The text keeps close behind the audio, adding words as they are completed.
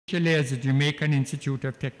initially as the Jamaican Institute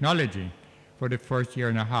of Technology for the first year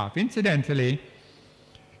and a half. Incidentally,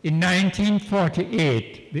 in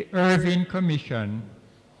 1948, the Irving Commission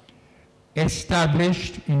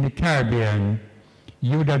established in the Caribbean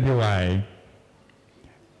UWI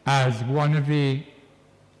as one of the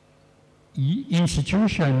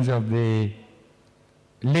institutions of the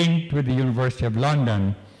linked with the University of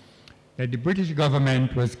London that the British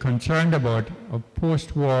government was concerned about of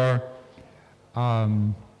post-war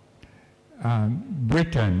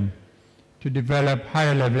Britain to develop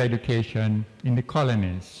higher level education in the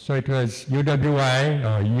colonies. So it was UWI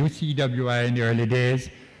or UCWI in the early days,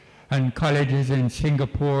 and colleges in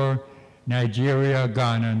Singapore, Nigeria,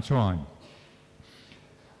 Ghana, and so on.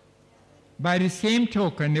 By the same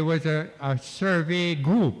token, there was a survey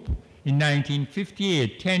group in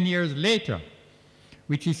 1958, 10 years later,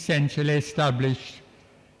 which essentially established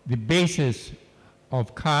the basis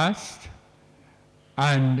of caste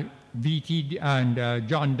and VTD and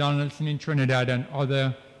John Donaldson in Trinidad and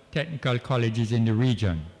other technical colleges in the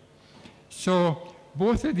region. So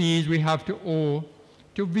both of these we have to owe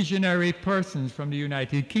to visionary persons from the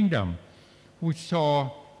United Kingdom who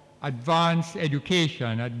saw advanced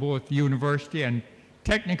education at both university and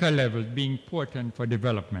technical levels being important for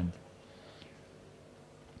development.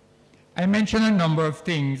 I mentioned a number of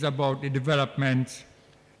things about the developments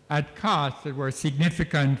at CAST that were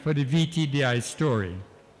significant for the VTDI story.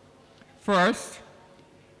 First,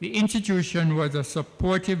 the institution was a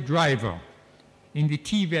supportive driver in the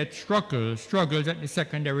TVET struggles at the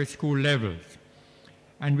secondary school levels,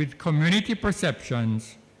 and with community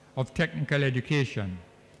perceptions of technical education.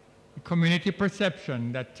 The community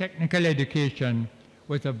perception that technical education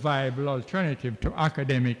was a viable alternative to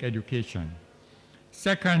academic education.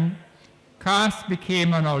 Second, CAST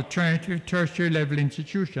became an alternative tertiary level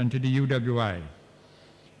institution to the UWI.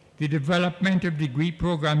 The development of degree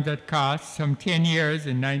programs at CAST some 10 years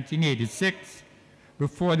in 1986,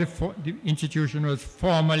 before the institution was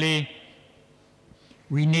formally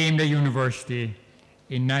renamed a university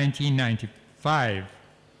in 1995,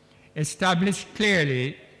 established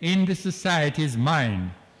clearly in the society's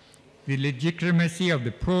mind the legitimacy of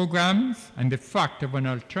the programs and the fact of an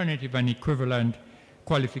alternative and equivalent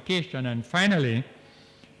qualification. And finally,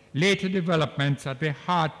 later developments at the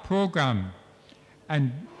HEART program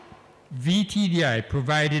and VTDI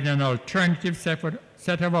provided an alternative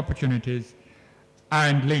set of opportunities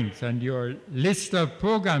and links. And your list of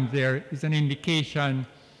programs there is an indication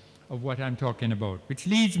of what I'm talking about, which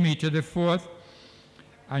leads me to the fourth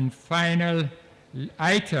and final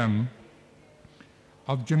item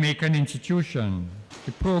of Jamaican institution.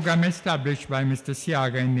 The program established by Mr.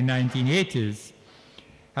 Siaga in the 1980s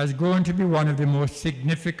has grown to be one of the most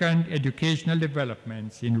significant educational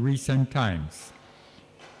developments in recent times.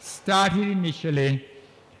 Started initially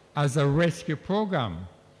as a rescue program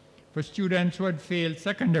for students who had failed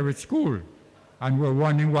secondary school and were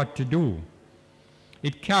wondering what to do.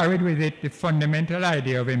 It carried with it the fundamental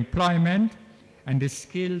idea of employment and the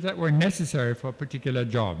skills that were necessary for a particular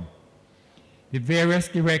job. The various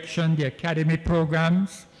directions, the academic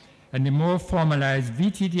programs, and the more formalized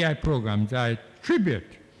VTDI programs are a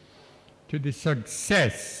tribute to the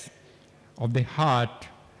success of the HEART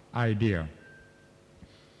idea.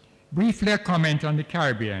 Briefly, a comment on the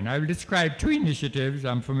Caribbean. I will describe two initiatives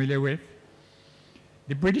I'm familiar with.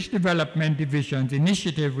 The British Development Division's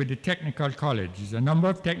initiative with the technical colleges. A number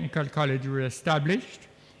of technical colleges were established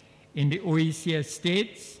in the OECS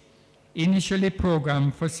states, initially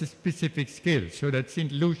programmed for specific skills, so that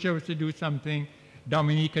St. Lucia was to do something,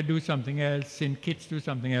 Dominica do something else, St. Kitts do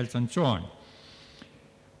something else, and so on.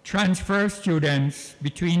 Transfer students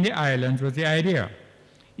between the islands was the idea.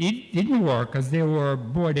 It didn't work as there were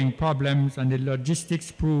boarding problems and the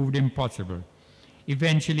logistics proved impossible.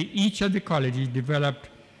 Eventually, each of the colleges developed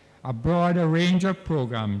a broader range of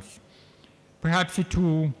programs. Perhaps the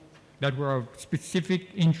two that were of specific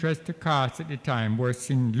interest to CAST at the time were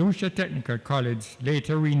St. Lucia Technical College,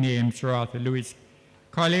 later renamed Sir Arthur Lewis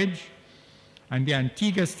College, and the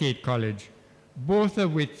Antigua State College, both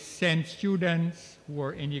of which sent students who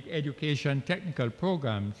were in the education technical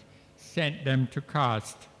programs, sent them to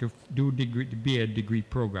CAST to do BA degree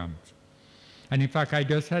programs. And in fact, I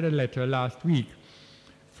just had a letter last week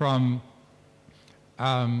from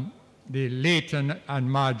the Leighton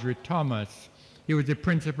and Marjorie Thomas. He was the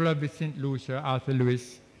principal of the St. Lucia Arthur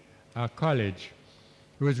Lewis College.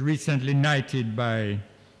 He was recently knighted by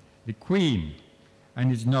the Queen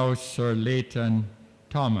and is now Sir Leighton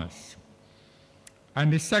Thomas.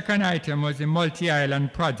 And the second item was a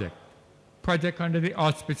multi-island project. Project under the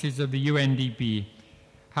auspices of the UNDP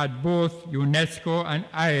had both UNESCO and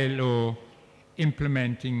ILO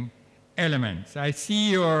implementing elements. I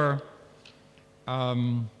see your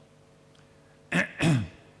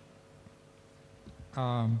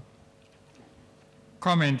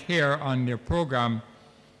comment here on the program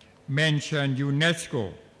mentioned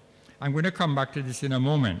UNESCO. I'm going to come back to this in a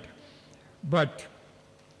moment. But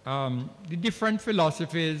the different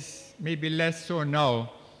philosophies, maybe less so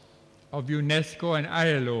now, of UNESCO and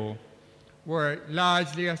ILO were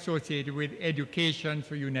largely associated with education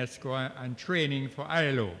for UNESCO and training for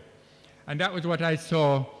ILO. And that was what I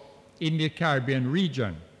saw in the Caribbean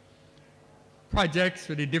region. Projects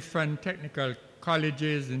with the different technical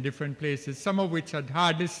colleges in different places, some of which had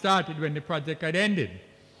hardly started when the project had ended.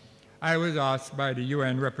 I was asked by the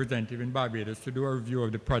UN representative in Barbados to do a review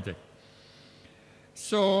of the project.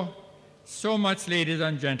 So much, ladies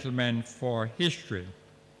and gentlemen, for history.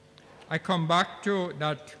 I come back to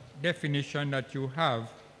that definition that you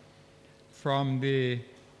have from the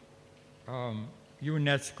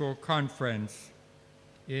UNESCO conference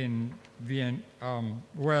in Vienna.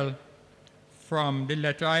 Well, from the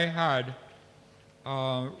letter I had,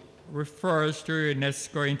 refers to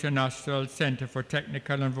UNESCO International Center for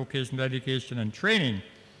Technical and Vocational Education and Training,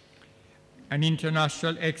 and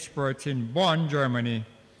international experts in Bonn, Germany,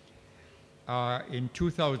 in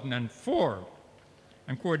 2004.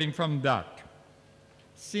 I'm quoting from that.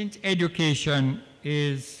 Since education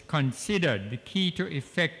is considered the key to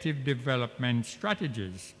effective development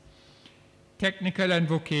strategies, technical and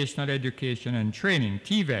vocational education and training,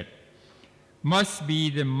 TVET, must be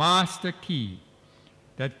the master key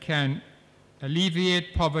that can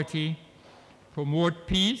alleviate poverty, promote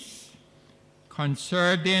peace,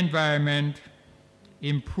 conserve the environment,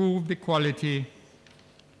 improve the quality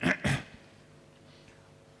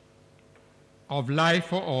of life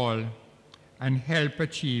for all, and help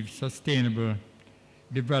achieve sustainable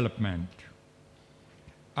development.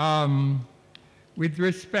 With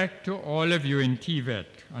respect to all of you in TVET,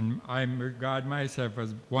 and I regard myself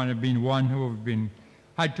as being one who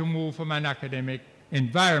had to move from an academic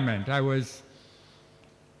environment. I was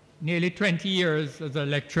nearly 20 years as a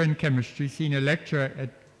lecturer in chemistry, senior lecturer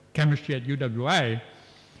at chemistry at UWI,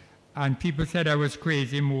 and people said I was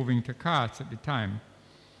crazy moving to CAST at the time.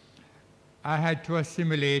 I had to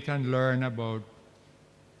assimilate and learn about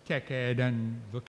tech ed and